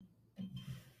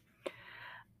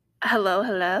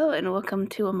Hello, and welcome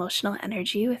to Emotional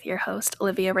Energy with your host,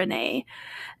 Olivia Renee.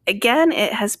 Again,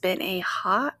 it has been a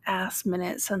hot ass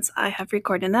minute since I have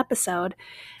recorded an episode,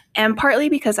 and partly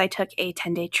because I took a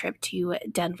 10-day trip to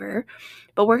Denver.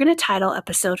 But we're going to title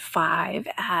episode 5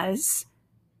 as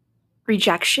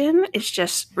Rejection is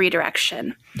just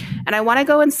Redirection. And I want to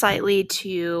go in slightly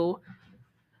to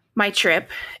my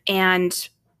trip and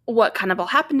what kind of all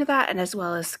happened to that, and as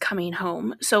well as coming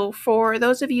home. So, for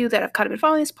those of you that have kind of been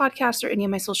following this podcast or any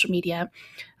of my social media,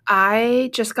 I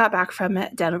just got back from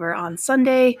Denver on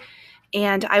Sunday,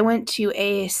 and I went to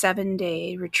a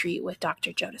 7-day retreat with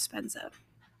Dr. Joe Dispenza.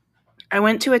 I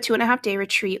went to a 2.5-day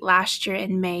retreat last year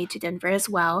in May to Denver as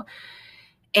well,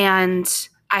 and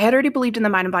I had already believed in the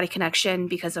mind and body connection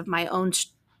because of my own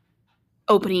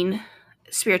opening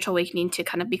spiritual awakening to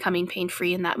kind of becoming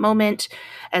pain-free in that moment,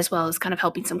 as well as kind of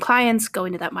helping some clients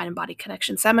going to that mind and body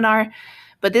connection seminar.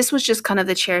 But this was just kind of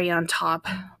the cherry on top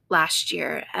last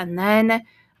year. And then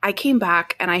I came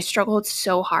back and I struggled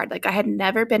so hard. Like, I had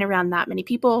never been around that many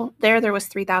people. There was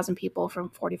 3,000 people from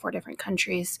 44 different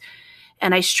countries.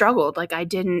 And I struggled. Like,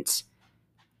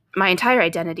 my entire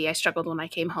identity, I struggled when I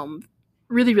came home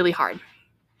really, really hard.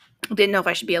 Didn't know if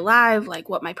I should be alive, like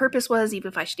what my purpose was, even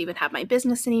if I should even have my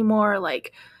business anymore.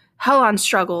 Like, hell on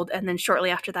struggled. And then shortly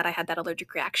after that, I had that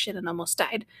allergic reaction and almost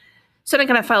died. So then I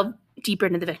kind of fell deeper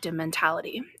into the victim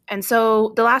mentality. And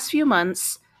so the last few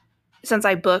months since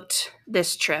I booked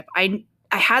this trip, I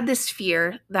had this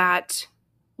fear that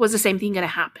was the same thing going to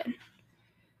happen.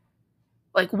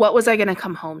 Like, what was I going to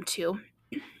come home to?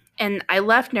 And I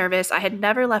left nervous. I had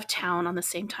never left town on the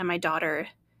same time my daughter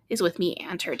is with me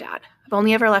and her dad. I've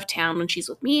only ever left town when she's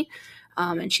with me,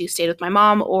 and she stayed with my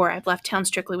mom, or I've left town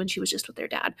strictly when she was just with their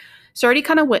dad. So I already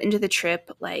kind of went into the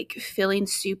trip like feeling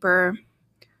super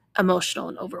emotional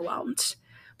and overwhelmed.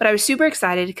 But I was super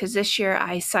excited because this year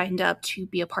I signed up to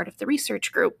be a part of the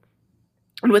research group.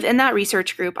 And within that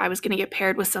research group, I was going to get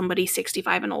paired with somebody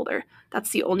 65 and older.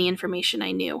 That's the only information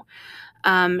I knew.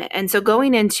 And so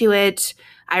going into it,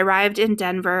 I arrived in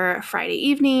Denver Friday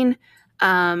evening,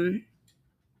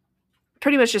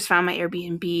 pretty much just found my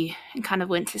Airbnb and kind of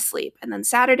went to sleep. And then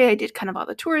Saturday, I did kind of all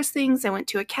the tourist things. I went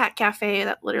to a cat cafe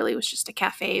that literally was just a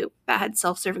cafe that had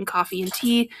self-serving coffee and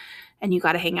tea, and you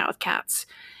got to hang out with cats.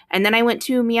 And then I went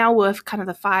to Meow Wolf, kind of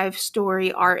the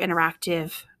 5-story art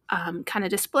interactive kind of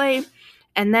display.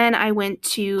 And then I went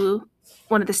to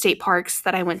one of the state parks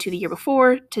that I went to the year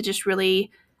before to just really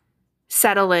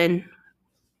settle in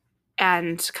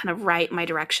and kind of write my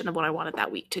direction of what I wanted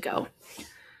that week to go.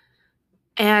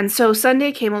 And so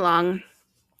Sunday came along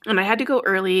and I had to go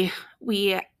early.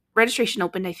 Registration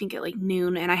opened, I think, at like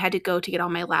noon, and I had to go to get all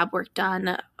my lab work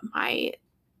done, my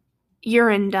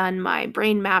urine done, my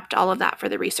brain mapped, all of that for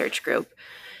the research group.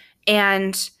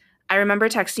 And I remember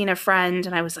texting a friend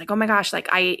and I was like, oh my gosh, like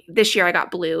this year I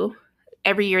got blue.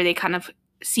 Every year they kind of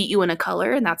seat you in a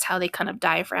color, and that's how they kind of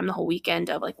diaphragm the whole weekend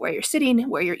of like where you're sitting,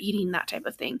 where you're eating, that type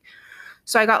of thing.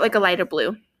 So I got like a lighter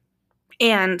blue.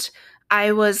 And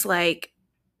I was like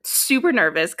super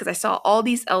nervous because I saw all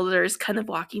these elders kind of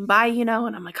walking by, and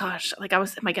I'm like, gosh, like am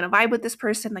I going to vibe with this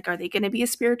person? Like, are they going to be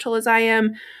as spiritual as I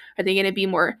am? Are they going to be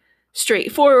more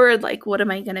straightforward? Like, what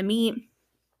am I going to meet?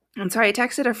 And so I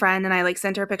texted a friend and I like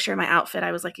sent her a picture of my outfit.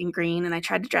 I was like in green, and I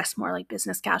tried to dress more like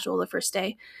business casual the first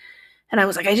day. And I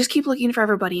was like, I just keep looking for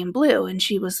everybody in blue. And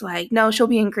she was like, no, she'll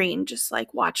be in green. Just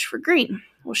like watch for green.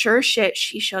 Well, sure as shit,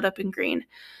 she showed up in green.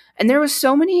 And there was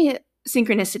so many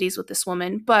synchronicities with this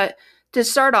woman. But to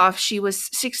start off, she was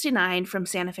 69 from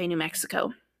Santa Fe, New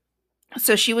Mexico.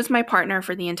 So she was my partner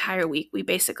for the entire week. We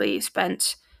basically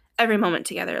spent every moment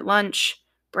together: lunch,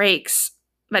 breaks,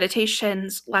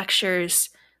 meditations, lectures,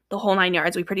 the whole 9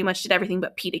 yards. We pretty much did everything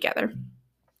but pee together.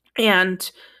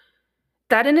 And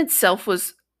that in itself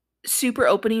was super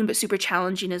opening, but super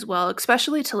challenging as well,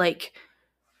 especially to like,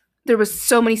 there was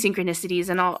so many synchronicities,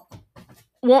 and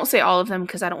won't say all of them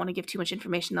because I don't want to give too much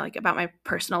information like about my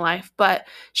personal life, but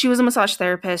she was a massage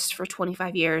therapist for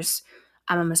 25 years.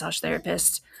 I'm a massage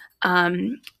therapist.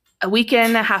 A weekend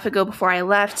and a half ago before I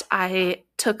left, I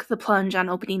took the plunge on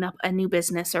opening up a new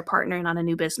business or partnering on a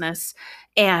new business.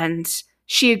 And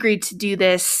she agreed to do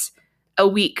this a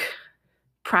week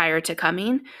prior to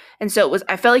coming. And so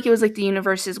I felt like it was like the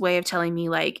universe's way of telling me,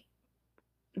 like,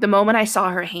 the moment I saw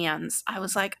her hands, I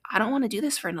was like, I don't want to do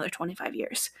this for another 25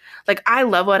 years. Like, I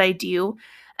love what I do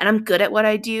and I'm good at what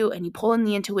I do. And you pull in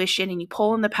the intuition and you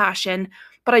pull in the passion,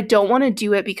 but I don't want to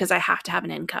do it because I have to have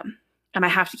an income and I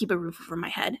have to keep a roof over my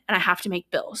head and I have to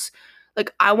make bills.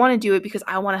 Like, I want to do it because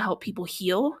I want to help people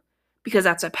heal, because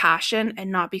that's a passion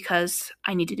and not because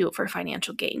I need to do it for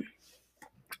financial gain.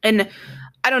 And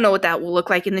I don't know what that will look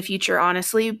like in the future,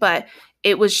 honestly, but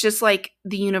it was just like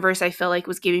the universe, I felt like,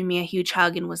 was giving me a huge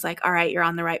hug and was like, all right, you're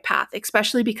on the right path,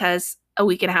 especially because a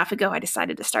week and a half ago, I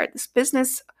decided to start this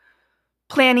business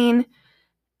planning,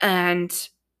 and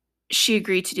she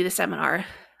agreed to do the seminar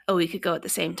a week ago at the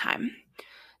same time.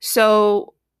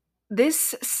 So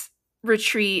this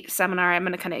retreat seminar, I'm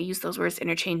going to kind of use those words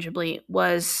interchangeably,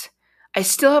 was, I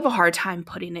still have a hard time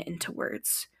putting it into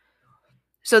words.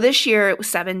 So this year it was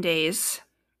 7 days.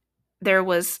 There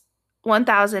was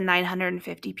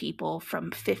 1,950 people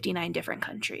from 59 different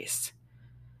countries,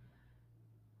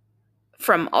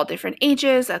 from all different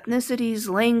ages, ethnicities,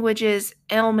 languages,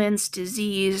 ailments,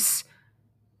 disease,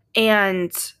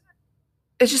 and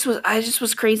I just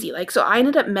was crazy. Like, so I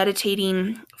ended up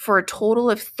meditating for a total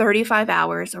of 35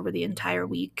 hours over the entire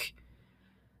week.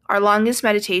 Our longest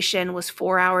meditation was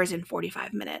 4 hours and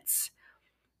 45 minutes.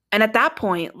 And at that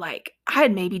point, like, I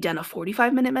had maybe done a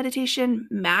 45-minute meditation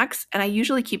max, and I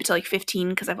usually keep it to like 15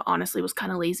 because I've honestly was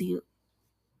kind of lazy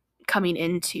coming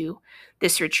into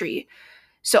this retreat.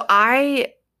 So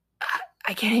I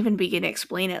can't even begin to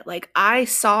explain it. Like, I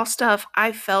saw stuff,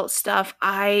 I felt stuff,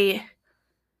 it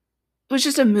was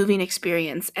just a moving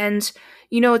experience. And,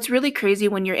 it's really crazy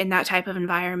when you're in that type of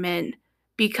environment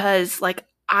because, like,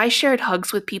 I shared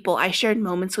hugs with people, I shared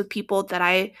moments with people that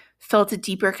I felt a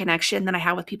deeper connection than I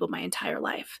had with people my entire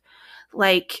life.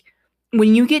 Like,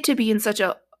 when you get to be in such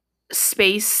a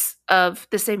space of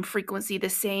the same frequency, the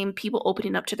same people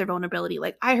opening up to their vulnerability,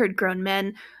 like, I heard grown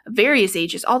men of various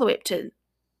ages, all the way up to,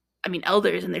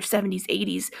 elders in their 70s,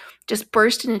 80s, just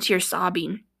burst into tears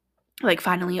sobbing, like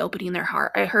finally opening their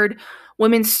heart. I heard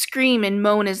women scream and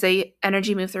moan as they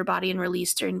energy move their body and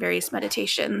release during various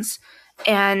meditations.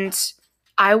 And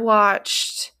I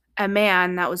watched a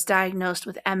man that was diagnosed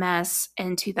with MS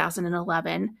in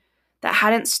 2011 that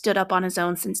hadn't stood up on his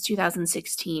own since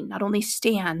 2016. Not only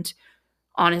stand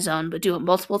on his own, but do it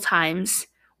multiple times,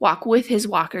 walk with his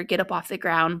walker, get up off the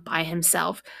ground by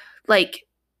himself. Like,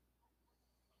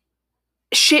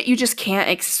 shit you just can't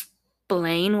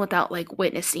explain without like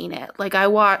witnessing it. Like, I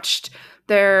watched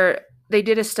they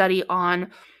did a study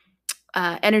on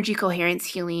energy coherence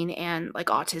healing and like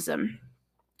autism,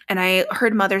 and I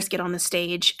heard mothers get on the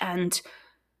stage and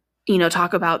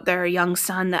talk about their young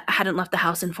son that hadn't left the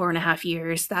house in 4.5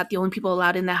 years, that the only people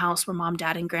allowed in the house were mom,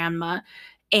 dad, and grandma,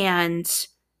 and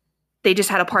they just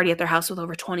had a party at their house with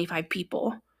over 25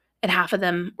 people, and half of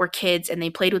them were kids, and they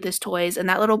played with his toys, and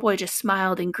that little boy just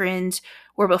smiled and grinned,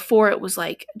 where before it was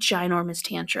like ginormous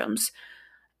tantrums.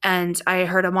 And I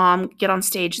heard a mom get on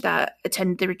stage that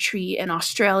attended the retreat in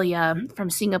Australia from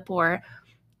Singapore,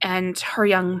 and her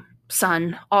young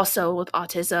son, also with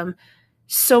autism,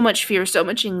 so much fear, so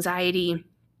much anxiety,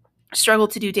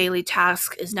 struggled to do daily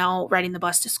tasks, is now riding the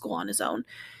bus to school on his own,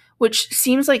 which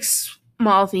seems like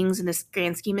small things in this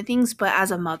grand scheme of things, but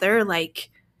as a mother, like,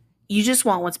 you just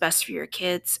want what's best for your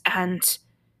kids. And,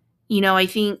 I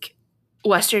think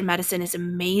Western medicine is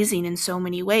amazing in so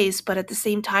many ways, but at the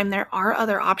same time, there are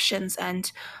other options, and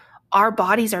our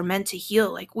bodies are meant to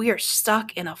heal. Like, we are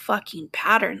stuck in a fucking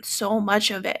pattern, so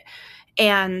much of it.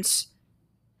 And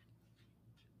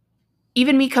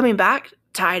even me coming back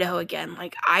to Idaho again,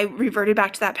 like, I reverted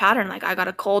back to that pattern. Like, I got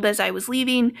a cold as I was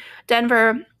leaving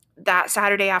Denver that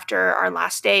Saturday after our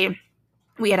last day.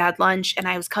 We had lunch, and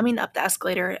I was coming up the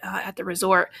escalator at the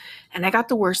resort, and I got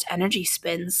the worst energy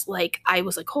spins. Like, I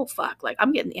was like, oh fuck, like,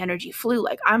 I'm getting the energy flu.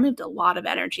 Like, I moved a lot of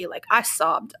energy. Like, I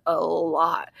sobbed a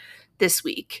lot this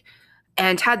week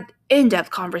and had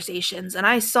in-depth conversations, and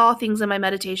I saw things in my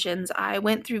meditations. I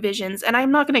went through visions, and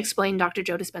I'm not going to explain Dr.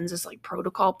 Joe Dispenza's like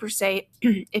protocol per se.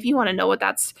 If you want to know what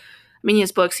that's, he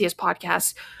has books, he has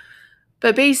podcasts,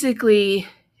 but basically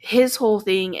his whole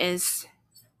thing is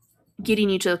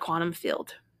getting you to the quantum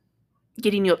field,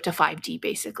 getting you up to 5D,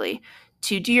 basically,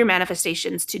 to do your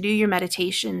manifestations, to do your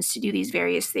meditations, to do these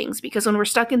various things. Because when we're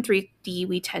stuck in 3D,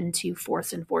 we tend to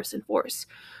force and force and force.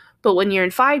 But when you're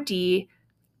in 5D,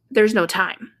 there's no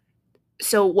time.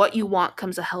 So what you want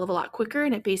comes a hell of a lot quicker,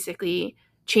 and it basically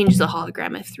changes the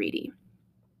hologram of 3D.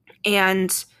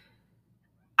 And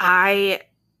I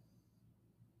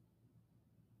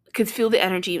could feel the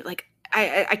energy. Like,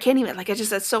 I can't even, like,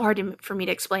 it's so hard for me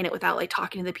to explain it without like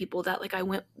talking to the people that like I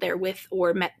went there with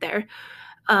or met there.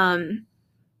 Because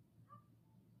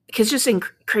just in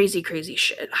crazy, crazy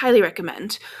shit. Highly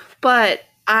recommend. But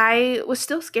I was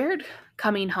still scared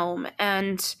coming home.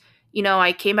 And,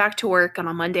 I came back to work, and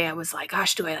on Monday I was like,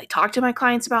 gosh, do I like talk to my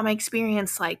clients about my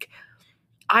experience? Like,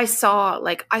 I saw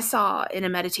in a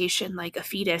meditation, like a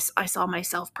fetus. I saw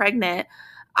myself pregnant.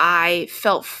 I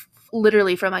felt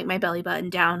literally from like my belly button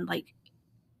down, like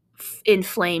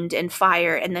inflamed and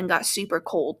fire and then got super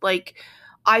cold. Like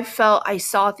I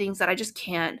saw things that I just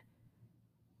can't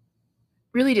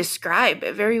really describe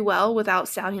it very well without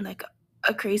sounding like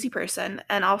a crazy person.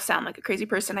 And I'll sound like a crazy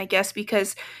person, I guess,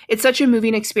 because it's such a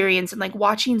moving experience, and like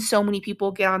watching so many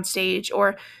people get on stage,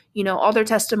 or, all their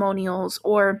testimonials,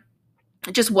 or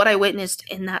just what I witnessed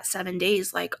in that 7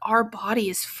 days. Like, our body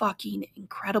is fucking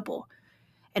incredible.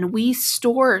 And we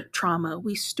store trauma,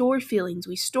 we store feelings,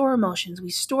 we store emotions,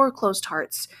 we store closed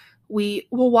hearts. We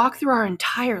will walk through our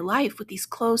entire life with these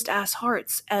closed ass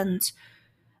hearts. And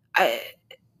I,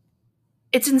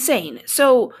 it's insane.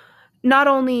 So not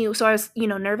only, so I was,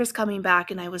 nervous coming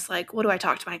back, and I was like, what do I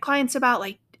talk to my clients about?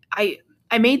 Like, I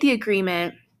made the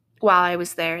agreement while I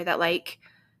was there that, like,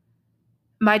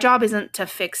 my job isn't to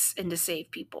fix and to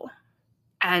save people.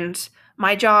 And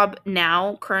my job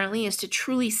now currently is to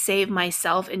truly save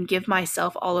myself and give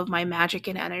myself all of my magic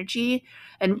and energy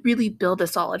and really build a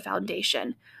solid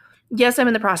foundation. Yes, I'm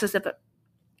in the process of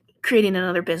creating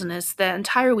another business. The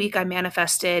entire week I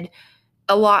manifested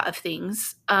a lot of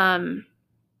things. I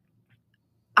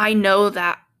know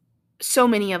that so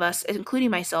many of us,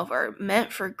 including myself, are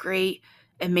meant for great,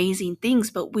 amazing things,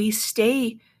 but we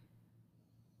stay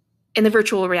in the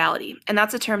virtual reality. And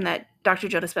that's a term that Dr.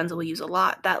 Joe Dispenza will use a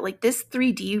lot, that like this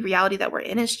 3D reality that we're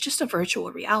in is just a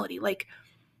virtual reality. Like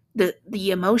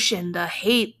the emotion, the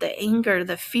hate, the anger,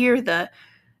 the fear,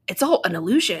 it's all an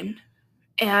illusion.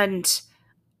 And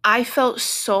I felt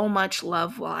so much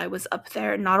love while I was up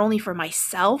there, not only for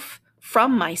myself,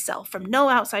 from no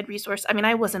outside resource. I mean,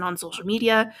 I wasn't on social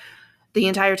media the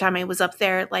entire time I was up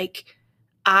there. Like,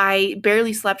 I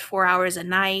barely slept 4 hours a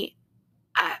night.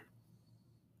 I,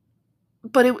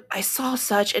 but I saw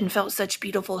such and felt such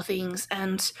beautiful things.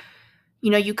 And,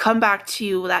 you come back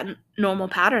to that normal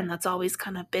pattern that's always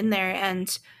kind of been there.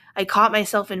 And I caught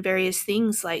myself in various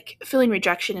things, like feeling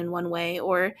rejection in one way,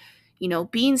 or,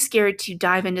 being scared to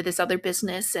dive into this other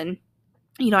business. And,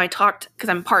 I talked, because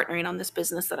I'm partnering on this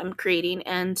business that I'm creating,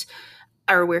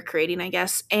 or we're creating, I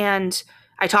guess. And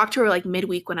I talked to her like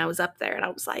midweek when I was up there, and I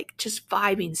was like just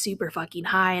vibing super fucking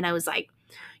high. And I was like,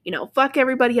 fuck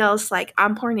everybody else. Like,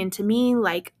 I'm pouring into me.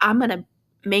 Like, I'm going to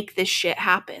make this shit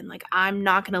happen. Like, I'm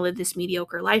not going to live this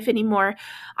mediocre life anymore.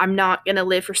 I'm not going to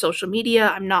live for social media.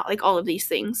 I'm not like all of these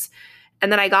things.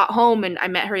 And then I got home and I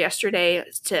met her yesterday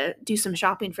to do some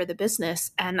shopping for the business.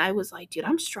 And I was like, dude,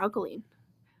 I'm struggling.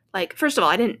 Like, first of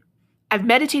all, I've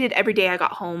meditated every day I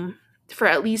got home for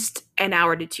at least an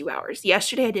hour to 2 hours.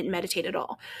 Yesterday, I didn't meditate at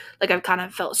all. Like, I've kind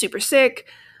of felt super sick.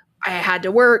 I had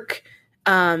to work.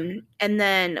 And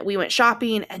then we went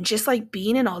shopping, and just like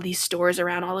being in all these stores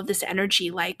around all of this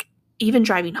energy, like even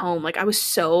driving home, like I was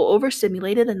so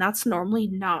overstimulated, and that's normally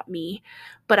not me.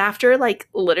 But after like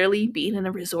literally being in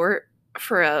a resort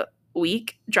for a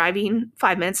week, driving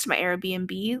 5 minutes to my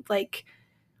Airbnb, like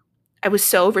I was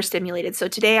so overstimulated. So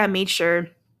today I made sure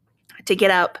to get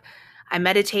up. I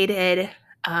meditated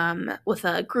with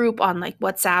a group on like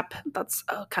WhatsApp. That's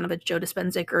kind of a Joe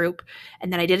Dispenza group.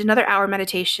 And then I did another hour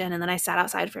meditation, and then I sat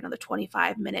outside for another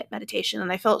 25-minute meditation,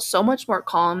 and I felt so much more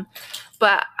calm.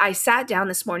 But I sat down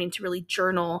this morning to really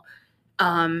journal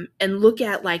and look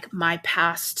at like my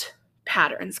past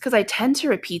patterns, because I tend to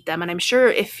repeat them. And I'm sure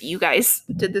if you guys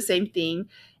did the same thing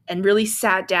and really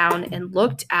sat down and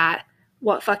looked at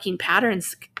what fucking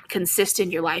patterns consist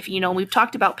in your life. We've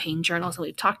talked about pain journals and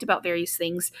we've talked about various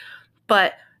things,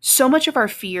 but so much of our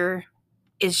fear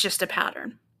is just a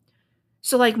pattern.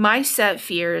 So like my set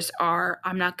fears are,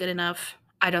 I'm not good enough.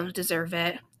 I don't deserve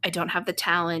it. I don't have the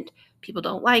talent. People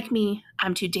don't like me.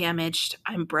 I'm too damaged.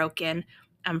 I'm broken.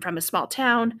 I'm from a small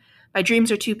town. My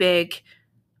dreams are too big.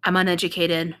 I'm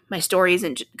uneducated. My story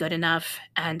isn't good enough.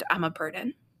 And I'm a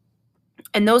burden.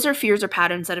 And those are fears or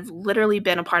patterns that have literally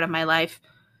been a part of my life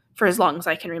for as long as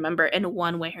I can remember, in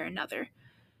one way or another.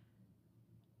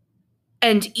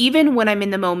 And even when I'm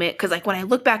in the moment, because like when I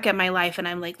look back at my life and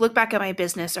I'm like, look back at my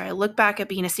business, or I look back at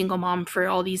being a single mom for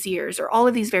all these years, or all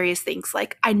of these various things,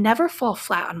 like I never fall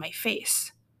flat on my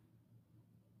face.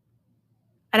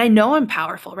 And I know I'm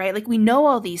powerful, right? Like we know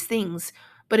all these things,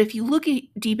 but if you look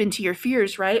deep into your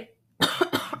fears, right,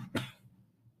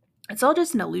 it's all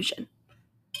just an illusion.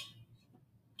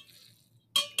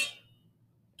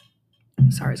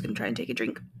 Sorry, I was going to try and take a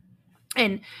drink.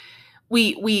 And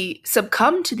we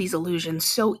succumb to these illusions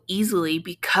so easily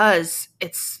because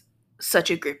it's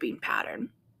such a gripping pattern.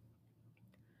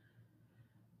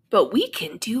 But we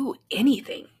can do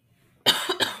anything.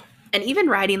 And even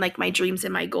writing like my dreams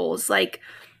and my goals, like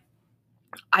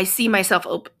I see myself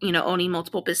owning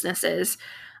multiple businesses.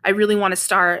 I really want to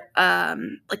start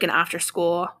like an after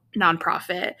school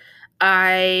nonprofit.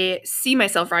 I see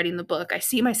myself writing the book. I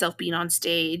see myself being on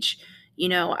stage.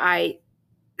 I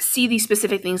see these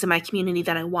specific things in my community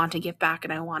that I want to give back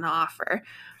and I want to offer.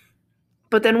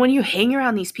 But then when you hang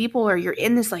around these people or you're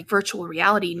in this like virtual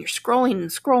reality and you're scrolling and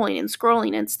scrolling and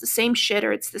scrolling and it's the same shit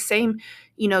or it's the same,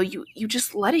 you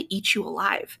just let it eat you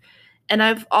alive. And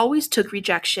I've always took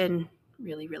rejection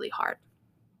really, really hard.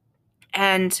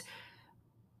 And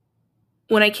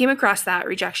when I came across that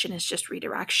rejection is just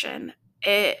redirection,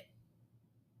 it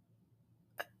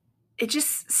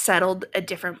just settled a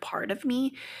different part of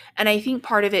me. And I think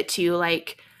part of it too,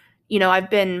 like, I've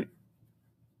been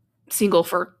single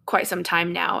for quite some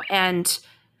time now, and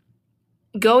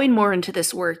going more into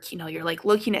this work, you're like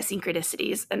looking at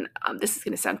synchronicities, and this is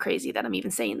going to sound crazy that I'm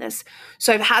even saying this.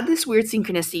 So I've had this weird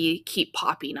synchronicity keep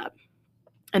popping up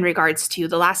in regards to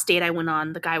the last date I went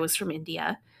on. The guy was from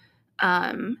India,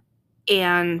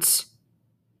 and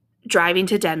driving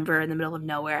to Denver in the middle of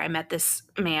nowhere, I met this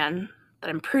man that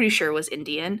I'm pretty sure was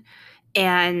Indian,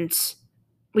 and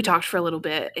we talked for a little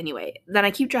bit. Anyway, then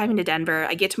I keep driving to Denver.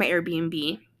 I get to my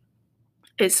Airbnb.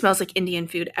 It smells like Indian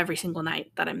food every single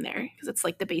night that I'm there because it's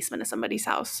like the basement of somebody's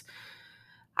house.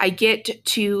 I get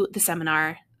to the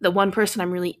seminar. The one person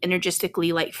I'm really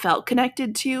energistically like felt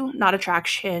connected to, not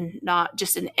attraction, not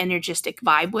just an energistic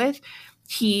vibe with,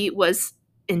 he was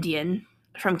Indian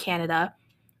from Canada.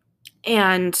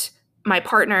 And my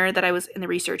partner that I was in the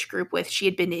research group with, she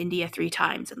had been to India 3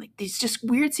 times. And like these just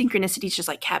weird synchronicities just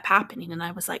like kept happening. And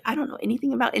I was like, I don't know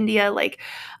anything about India. Like,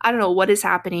 I don't know what is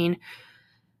happening.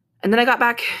 And then I got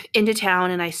back into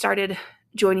town and I started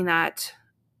joining that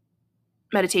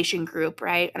meditation group,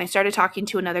 right? And I started talking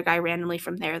to another guy randomly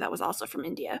from there that was also from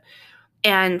India.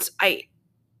 And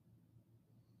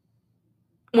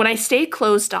when I stay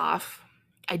closed off,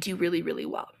 I do really, really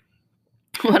well.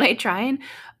 When I try and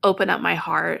open up my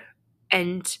heart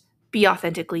and be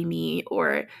authentically me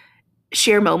or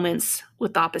share moments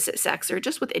with the opposite sex or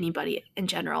just with anybody in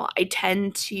general, I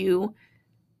tend to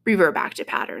revert back to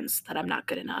patterns that I'm not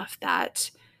good enough,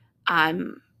 that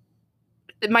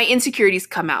my insecurities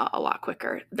come out a lot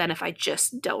quicker than if I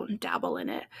just don't dabble in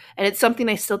it. And it's something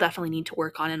I still definitely need to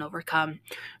work on and overcome.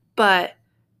 But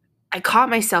I caught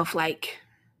myself like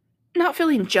not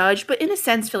feeling judged, but in a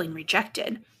sense feeling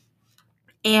rejected.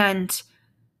 And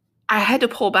I had to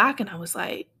pull back and I was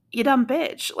like, you dumb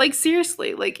bitch. Like,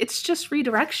 seriously, like, it's just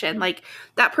redirection. Like,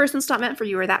 that person's not meant for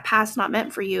you, or that path's not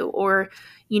meant for you. Or,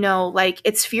 like,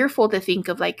 it's fearful to think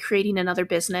of like creating another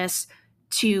business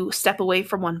to step away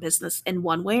from one business in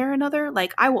one way or another.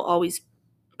 Like,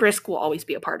 Brisk will always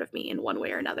be a part of me in one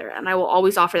way or another. And I will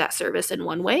always offer that service in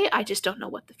one way. I just don't know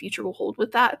what the future will hold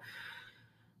with that.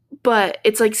 But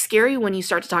it's like scary when you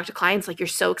start to talk to clients, like you're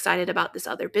so excited about this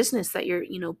other business that you're,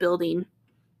 building,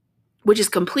 which is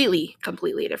completely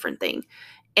a different thing.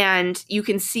 And you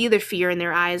can see the fear in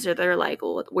their eyes, or they're like,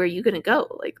 well, where are you going to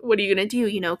go? Like, what are you going to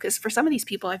do? Because for some of these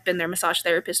people, I've been their massage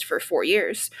therapist for 4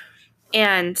 years.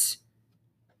 And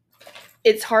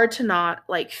it's hard to not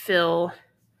like feel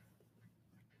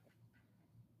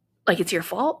like it's your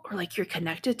fault or like you're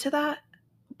connected to that.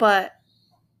 But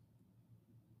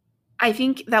I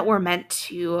think that we're meant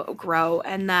to grow,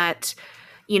 and that,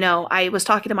 I was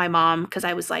talking to my mom because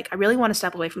I was like, I really want to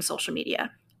step away from social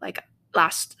media. Like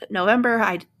last November,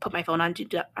 I put my phone on I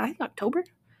think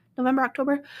November,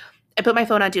 October. I put my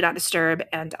phone on Do Not Disturb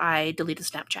and I deleted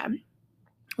Snapchat,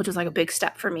 which was like a big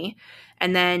step for me.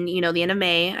 And then, the end of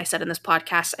May, I said in this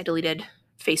podcast, I deleted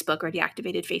Facebook or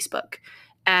deactivated Facebook.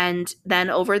 And then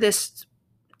over this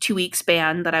 2-week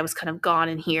span that I was kind of gone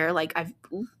in here, like I've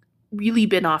really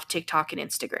been off TikTok and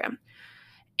Instagram.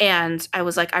 And I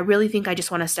was like, I really think I just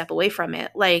want to step away from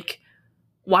it. Like,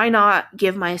 why not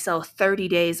give myself 30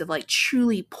 days of like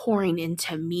truly pouring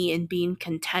into me and being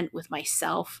content with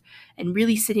myself and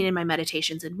really sitting in my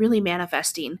meditations and really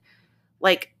manifesting?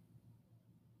 Like,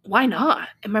 why not?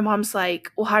 And my mom's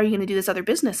like, well, how are you going to do this other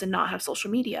business and not have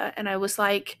social media? And I was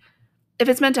like, if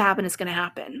it's meant to happen, it's going to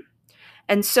happen.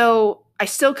 And so I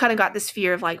still kind of got this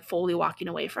fear of like fully walking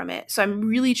away from it. So I'm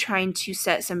really trying to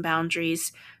set some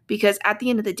boundaries, because at the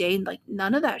end of the day, like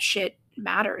none of that shit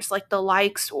matters. Like the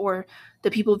likes or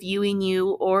the people viewing you,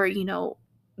 or,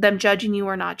 them judging you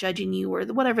or not judging you, or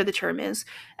whatever the term is.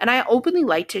 And I openly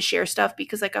like to share stuff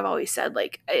because, like I've always said,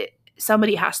 like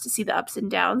somebody has to see the ups and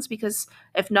downs, because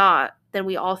if not, then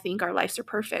we all think our lives are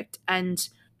perfect, and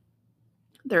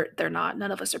they're not.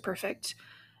 None of us are perfect.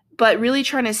 But really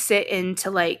trying to sit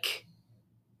into like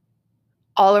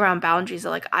all around boundaries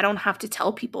of like, I don't have to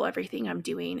tell people everything I'm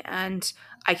doing, and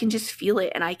I can just feel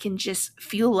it, and I can just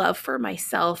feel love for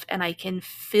myself, and I can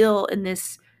feel in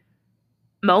this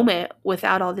moment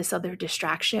without all this other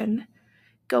distraction.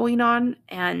 going on.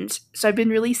 And so I've been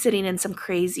really sitting in some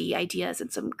crazy ideas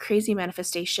and some crazy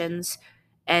manifestations.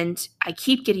 And I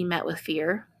keep getting met with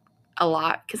fear a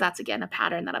lot because that's, again, a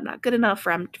pattern that I'm not good enough,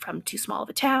 or I'm from too small of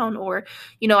a town, or,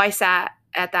 I sat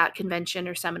at that convention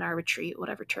or seminar, retreat,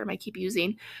 whatever term I keep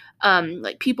using,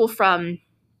 like people from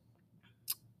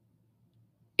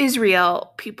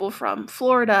Israel, people from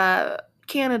Florida,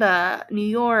 Canada, New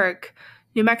York,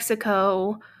 New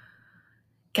Mexico,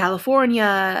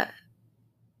 California,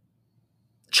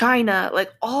 China,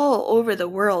 like all over the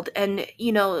world. And,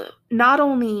 not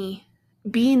only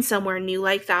being somewhere new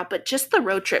like that, but just the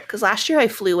road trip. Because last year I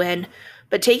flew in,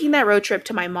 but taking that road trip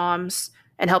to my mom's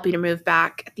and helping her move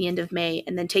back at the end of May,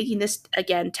 and then taking this,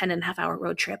 again, 10.5 hour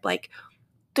road trip, like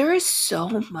there is so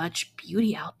much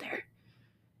beauty out there.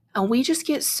 And we just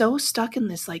get so stuck in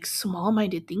this like small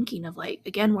minded thinking of like,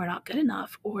 again, we're not good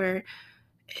enough, or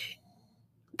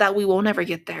that we won't ever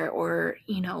get there, or,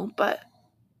 but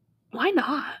why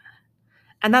not?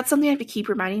 And that's something I have to keep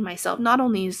reminding myself. Not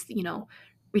only is,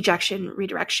 rejection,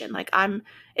 redirection. Like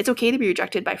it's okay to be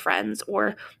rejected by friends,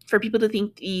 or for people to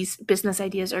think these business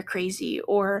ideas are crazy,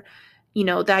 or,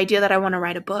 the idea that I want to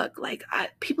write a book. Like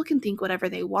people can think whatever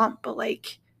they want, but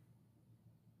like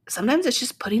sometimes it's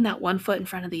just putting that one foot in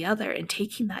front of the other and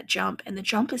taking that jump. And the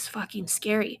jump is fucking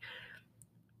scary.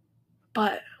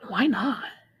 But why not?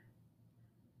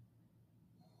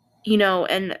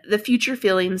 And the future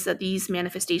feelings that these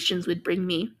manifestations would bring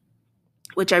me,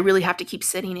 which I really have to keep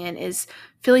sitting in, is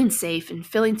feeling safe and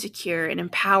feeling secure and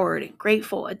empowered and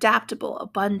grateful, adaptable,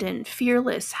 abundant,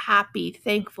 fearless, happy,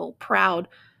 thankful, proud,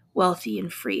 wealthy,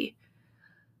 and free.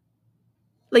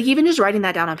 Like even just writing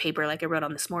that down on paper, like I wrote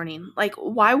on this morning, like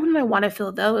why wouldn't I want to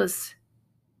feel those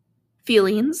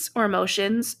feelings or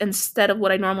emotions instead of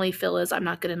what I normally feel is I'm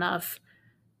not good enough,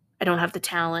 I don't have the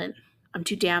talent, I'm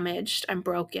too damaged, I'm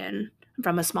broken, I'm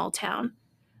from a small town.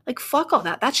 Like, fuck all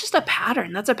that. That's just a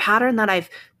pattern. That's a pattern that I've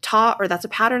taught, or that's a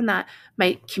pattern that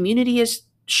my community has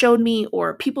showed me,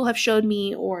 or people have showed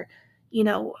me, or,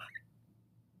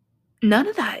 none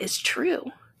of that is true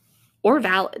or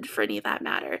valid for any of that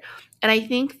matter. And I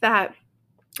think that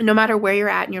no matter where you're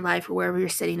at in your life or wherever you're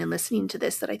sitting and listening to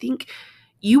this, that I think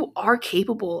you are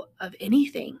capable of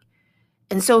anything.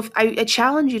 And so if I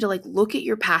challenge you to like look at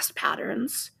your past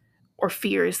patterns or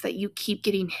fears that you keep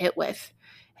getting hit with,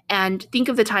 and think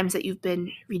of the times that you've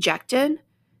been rejected,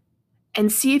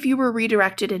 and see if you were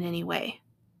redirected in any way.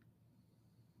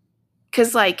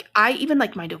 Because like I even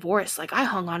like my divorce, like I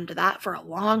hung on to that for a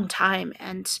long time,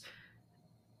 and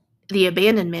the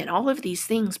abandonment, all of these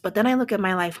things. But then I look at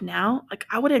my life now, like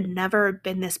I would have never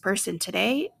been this person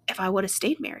today if I would have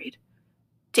stayed married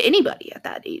to anybody at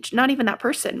that age. Not even that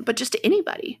person, but just to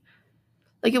anybody.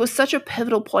 Like it was such a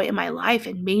pivotal point in my life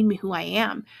and made me who I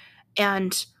am.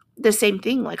 And the same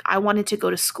thing, like I wanted to go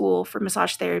to school for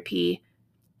massage therapy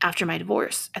after my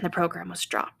divorce, and the program was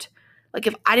dropped. Like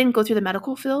if I didn't go through the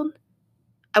medical field,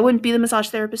 I wouldn't be the massage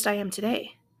therapist I am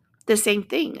today. The same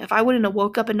thing. If I wouldn't have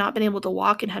woke up and not been able to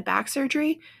walk and had back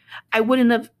surgery, I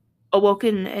wouldn't have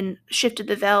awoken and shifted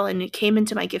the veil and came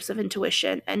into my gifts of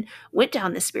intuition and went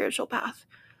down this spiritual path.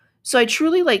 So I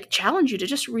truly like challenge you to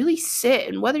just really sit,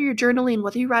 and whether you're journaling,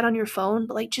 whether you write on your phone,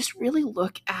 but like just really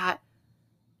look at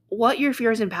what your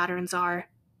fears and patterns are.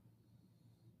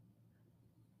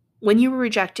 When you were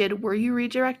rejected, were you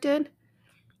redirected?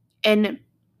 And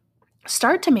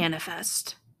start to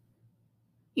manifest.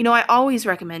 I always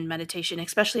recommend meditation,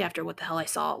 especially after what the hell I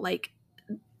saw. Like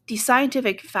the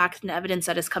scientific fact and evidence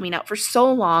that is coming out for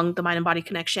so long, the mind and body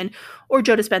connection, or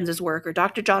Joe Dispenza's work, or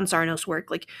Dr. John Sarno's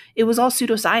work, like it was all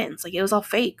pseudoscience. Like it was all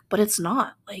fake, but it's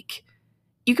not. Like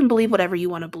you can believe whatever you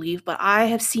want to believe, but I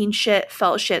have seen shit,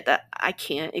 felt shit that I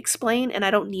can't explain, and I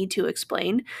don't need to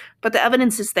explain. But the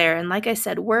evidence is there. And like I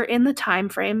said, we're in the time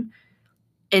frame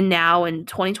and now in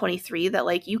 2023 that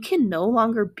like you can no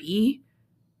longer be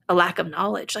a lack of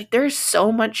knowledge. Like there's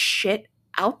so much shit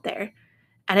out there,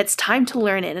 and it's time to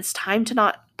learn it. And it's time to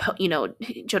not,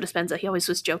 Joe Dispenza, he always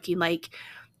was joking, like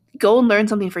go and learn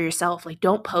something for yourself. Like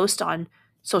don't post on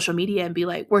social media and be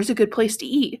like, where's a good place to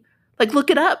eat? Like look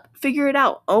it up, figure it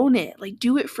out, own it, like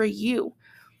do it for you.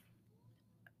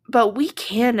 But we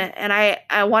can, and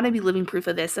I want to be living proof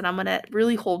of this, and I'm going to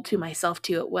really hold to myself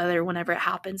to it, whenever it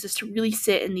happens, is to really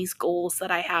sit in these goals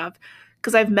that I have,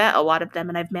 because I've met a lot of them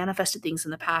and I've manifested things in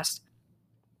the past.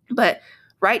 But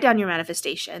write down your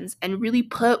manifestations and really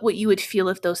put what you would feel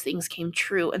if those things came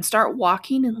true, and start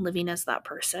walking and living as that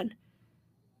person.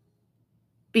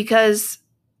 Because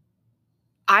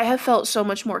I have felt so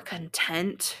much more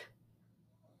content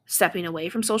stepping away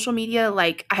from social media.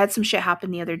 Like I had some shit happen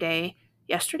the other day,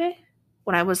 yesterday,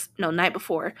 night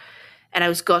before. And I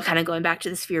was kind of going back to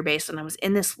this fear base, and I was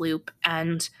in this loop,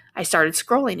 and I started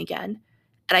scrolling again.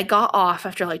 And I got off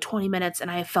after like 20 minutes,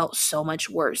 and I felt so much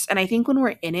worse. And I think when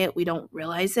we're in it, we don't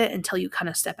realize it until you kind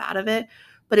of step out of it.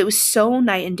 But it was so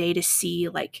night and day to see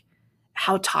like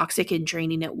how toxic and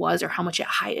draining it was, or how much it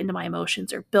heightened my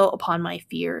emotions or built upon my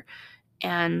fear.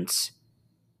 And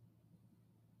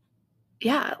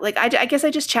yeah, like I guess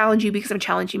I just challenge you because I'm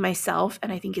challenging myself,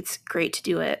 and I think it's great to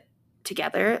do it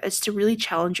together. Is to really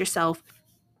challenge yourself,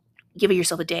 give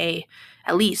yourself a day,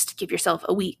 at least give yourself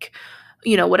a week,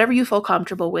 whatever you feel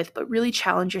comfortable with, but really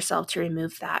challenge yourself to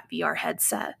remove that VR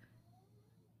headset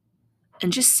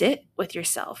and just sit with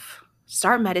yourself.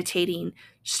 Start meditating,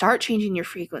 start changing your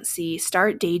frequency,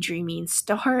 start daydreaming,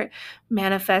 start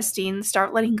manifesting,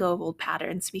 start letting go of old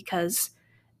patterns, because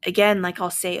again, like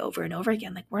I'll say over and over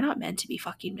again, like we're not meant to be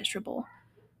fucking miserable.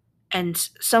 And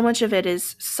so much of it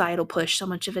is societal push. So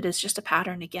much of it is just a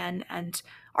pattern again. And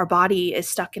our body is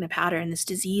stuck in a pattern. This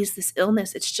disease, this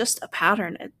illness, it's just a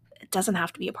pattern. It doesn't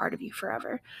have to be a part of you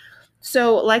forever.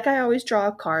 So, like I always draw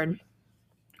a card,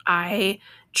 I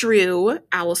drew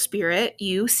Owl Spirit.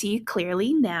 You see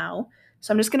clearly now.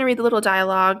 So I'm just going to read the little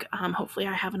dialogue. Hopefully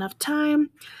I have enough time.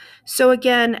 So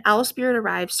again, Owl Spirit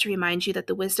arrives to remind you that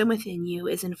the wisdom within you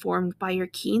is informed by your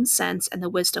keen sense and the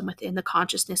wisdom within the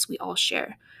consciousness we all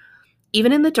share.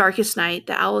 Even in the darkest night,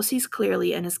 the owl sees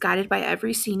clearly and is guided by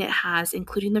every scene it has,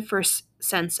 including the first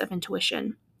sense of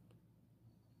intuition.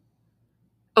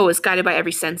 Is guided by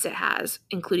every sense it has,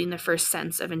 including the first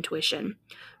sense of intuition.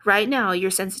 Right now,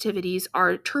 your sensitivities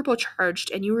are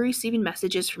turbocharged and you are receiving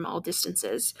messages from all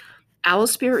distances. Owl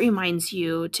Spirit reminds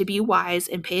you to be wise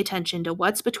and pay attention to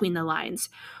what's between the lines,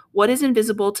 what is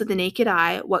invisible to the naked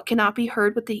eye, what cannot be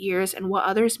heard with the ears, and what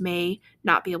others may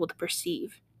not be able to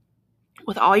perceive.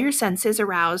 With all your senses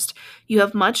aroused, you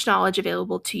have much knowledge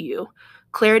available to you.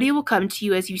 Clarity will come to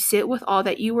you as you sit with all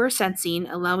that you are sensing,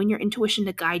 allowing your intuition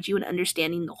to guide you in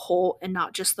understanding the whole and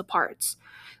not just the parts.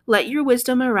 Let your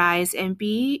wisdom arise and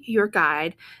be your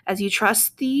guide as you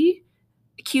trust the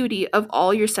acuity of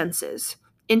all your senses.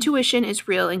 Intuition is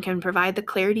real and can provide the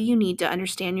clarity you need to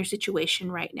understand your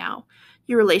situation right now.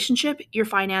 Your relationship, your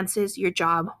finances, your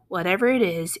job, whatever it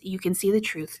is, you can see the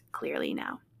truth clearly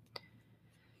now.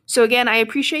 So again, I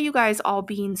appreciate you guys all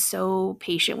being so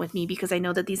patient with me, because I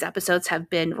know that these episodes have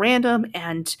been random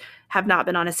and have not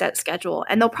been on a set schedule,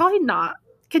 and they'll probably not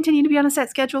continue to be on a set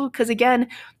schedule, because again,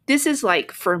 this is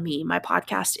like for me. My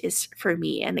podcast is for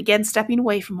me. And again, stepping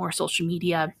away from more social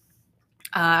media,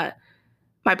 my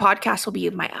podcast will be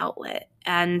my outlet.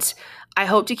 And I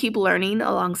hope to keep learning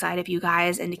alongside of you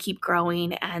guys and to keep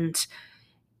growing and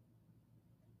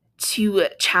to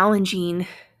challenging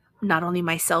not only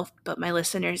myself, but my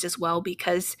listeners as well,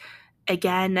 because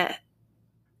again,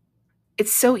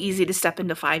 it's so easy to step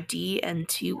into 5D and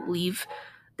to leave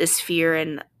this fear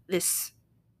and this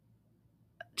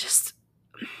just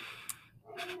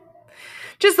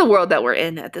the world that we're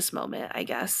in at this moment, I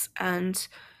guess. And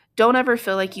don't ever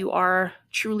feel like you are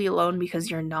truly alone, because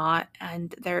you're not.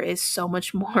 And there is so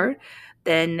much more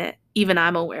than even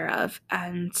I'm aware of.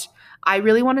 And I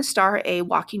really want to start a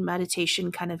walking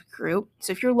meditation kind of group.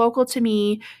 So if you're local to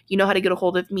me, you know how to get a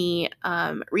hold of me,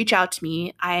 reach out to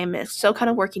me. I'm still kind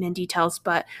of working in details,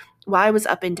 but while I was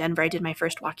up in Denver, I did my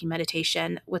first walking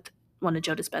meditation with one of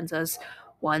Joe Dispenza's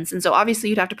ones. And so obviously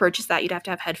you'd have to purchase that. You'd have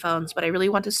to have headphones, but I really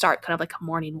want to start kind of like a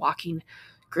morning walking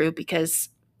group, because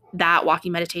that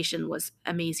walking meditation was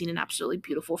amazing and absolutely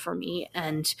beautiful for me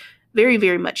and very,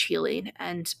 very much healing.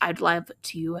 And I'd love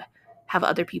to have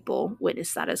other people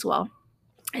witness that as well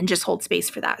and just hold space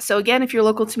for that. So again, if you're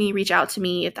local to me, reach out to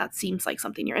me if that seems like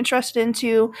something you're interested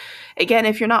into. Again,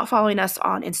 if you're not following us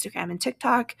on Instagram and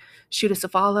TikTok, shoot us a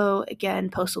follow. Again,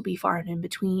 posts will be far and in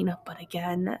between, but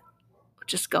again,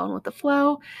 just going with the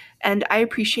flow. And I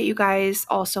appreciate you guys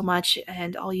all so much,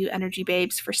 and all you energy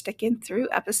babes, for sticking through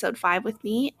episode 5 with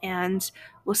me, and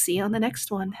we'll see you on the next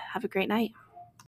one. Have a great night.